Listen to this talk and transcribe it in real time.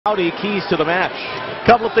Howdy, keys to the match.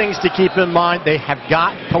 Couple of things to keep in mind. They have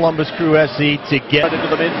got Columbus Crew SC to get into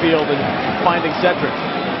the midfield and finding Cedric.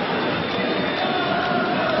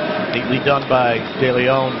 Neatly done by De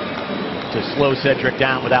Leon to slow Cedric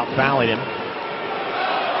down without fouling him.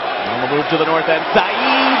 On the move to the north end,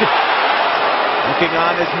 Saeed looking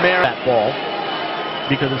on his mare. That ball,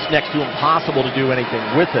 because it's next to impossible to do anything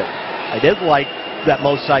with it. I did like that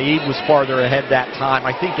Mo Saeed was farther ahead that time.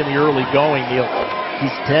 I think in the early going,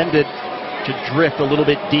 he's tended to drift a little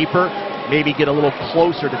bit deeper, maybe get a little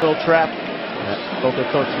closer to Phil Trap. Vocal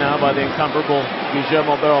coach now by the incomparable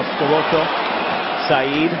Guillermo Barros Coloto.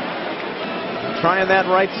 Saeed trying that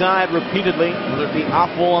right side repeatedly, whether it be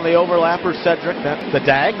Afful on the overlap or Cedric. That's the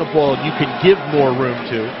diagonal ball you can give more room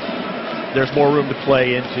to. There's more room to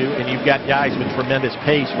play into, and you've got guys with tremendous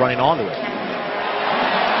pace running onto it.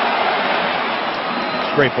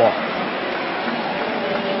 Great ball.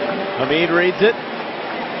 Hamid reads it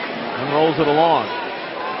and rolls it along.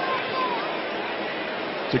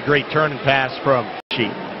 It's a great turn and pass from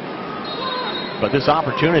Sheep. But this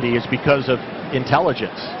opportunity is because of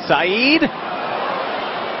intelligence. Saeed.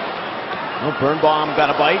 Oh, Birnbaum got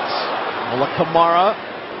a bite. Ola Kamara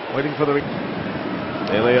waiting for the...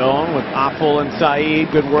 De Leon with Afful and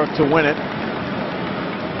Saeed. Good work to win it.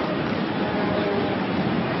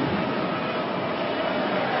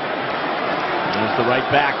 There's the right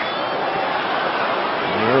back.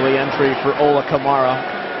 An early entry for Ola Kamara.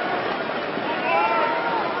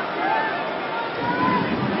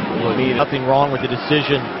 Nothing wrong with the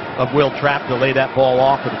decision of Will Trapp to lay that ball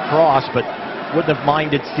off with a cross, but wouldn't have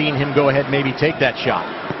minded seeing him go ahead and maybe take that shot.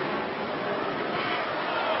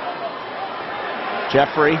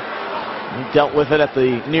 Jeffrey dealt with it at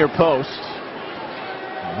the near post.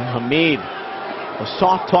 And Hamid, a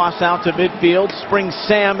soft toss out to midfield, springs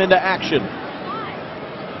Sam into action.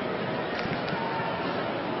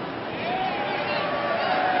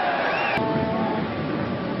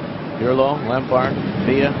 Pirlo, Lampard,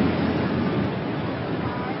 Villa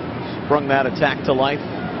sprung that attack to life.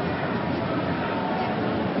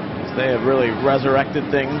 They have really resurrected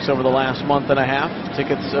things over the last month and a half.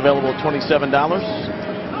 Tickets available at $27.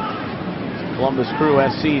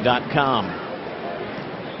 ColumbusCrewSC.com.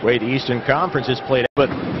 Way the Eastern Conference has played, but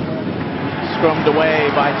scrummed away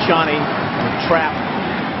by Chani. Trapp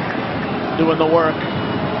doing the work.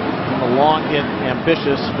 A long hit,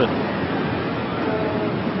 ambitious, but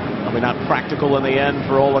probably not practical in the end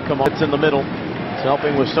for Ola Kamara. It's in the middle. It's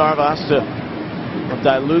helping with Sarvas to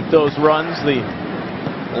dilute those runs. The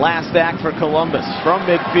last act for Columbus from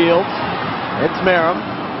midfield. It's Meram.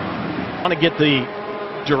 Want to get the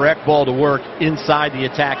direct ball to work inside the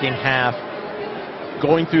attacking half.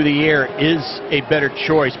 Going through the air is a better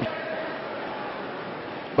choice.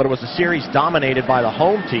 But it was a series dominated by the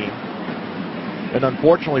home team. And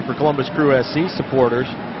unfortunately for Columbus Crew SC supporters,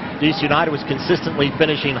 DC United was consistently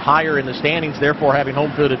finishing higher in the standings, therefore having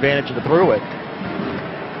home field advantage of the Pruitt.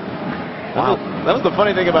 Wow. That was the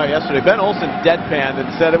funny thing about yesterday. Ben Olsen deadpanned and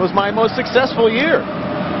said, "It was my most successful year.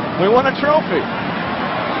 We won a trophy."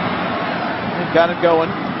 They've got it going.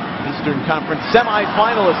 Eastern Conference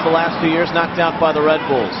semi-finalists the last 2 years, knocked out by the Red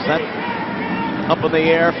Bulls. That up in the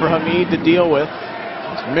air for Hamid to deal with.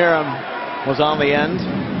 Meram was on the end.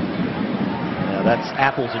 Yeah, that's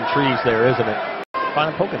apples and trees there, isn't it?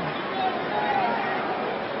 Final poking.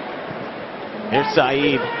 Here's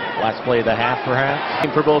Saeed. Last play of the half, perhaps,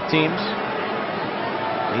 for both teams.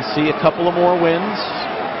 They see a couple of more wins.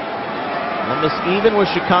 Columbus even with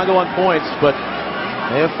Chicago on points, but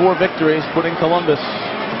they have 4 victories, putting Columbus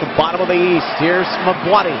at the bottom of the East. Here's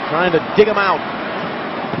Mabwati trying to dig him out.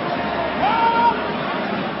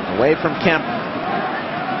 Away from Kemp.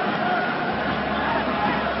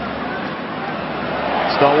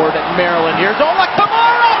 Stalwart at Maryland. Here's Ola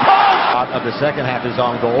Kamara. Of the second half is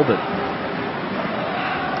on goal, but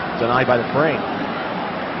denied by the frame.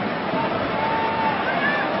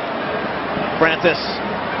 Francis.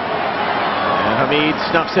 And Hamid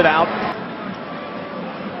snuffs it out.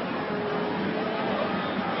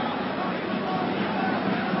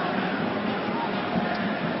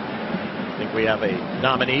 I think we have a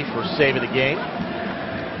nominee for save of the game.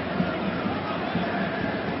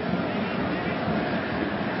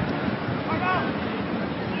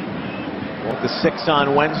 The 6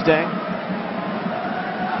 on Wednesday.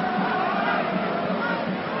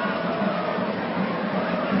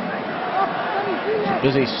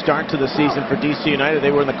 Busy start to the season for DC United.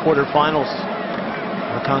 They were in the quarterfinals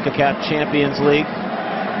of the CONCACAF Champions League.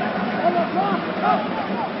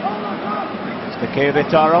 Steke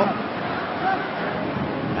Vitaro.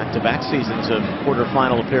 Back-to-back seasons of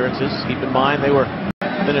quarterfinal appearances. Keep in mind they were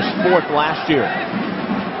finished 4th last year.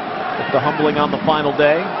 the humbling on the final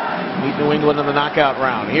day. Meet New England in the knockout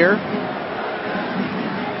round. Here,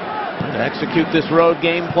 to execute this road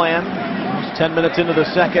game plan. Just 10 minutes into the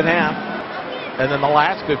second half. And then the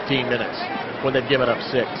last 15 minutes when they've given up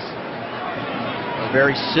 6.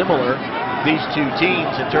 Very similar, these two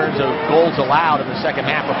teams, in terms of goals allowed in the second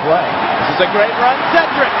half of play. This is a great run,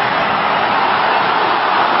 Cedric!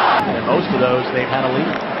 And most of those, they've had a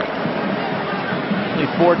lead. Only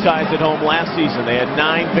 4 ties at home last season. They had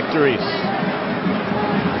 9 victories.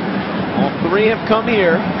 All 3 have come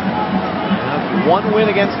here. They have 1 win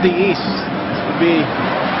against the East. This would be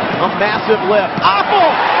a massive lift. Awful!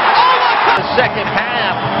 The second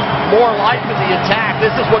half, more life in the attack.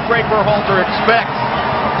 This is what Greg Berhalter expects.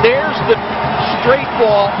 There's the straight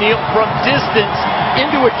ball, Neil, from distance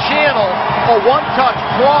into a channel, a one-touch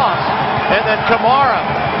cross, and then Kamara,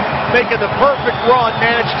 making the perfect run,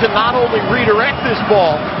 managed to not only redirect this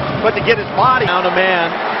ball, but to get his body down a man.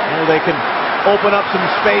 Here they can open up some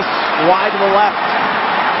space wide to the left.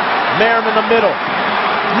 Meram in the middle.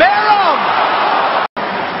 Meram!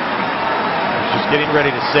 Just getting ready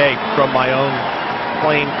to say, from my own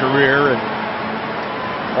playing career and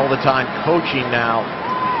all the time coaching now,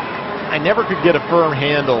 I never could get a firm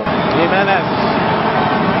handle. Jimenez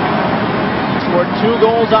scored 2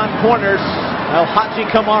 goals on corners. El Hadji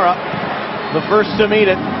Kamara, the first to meet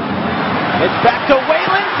it. It's back to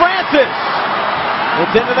Waylon Francis.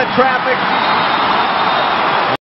 It's into the traffic.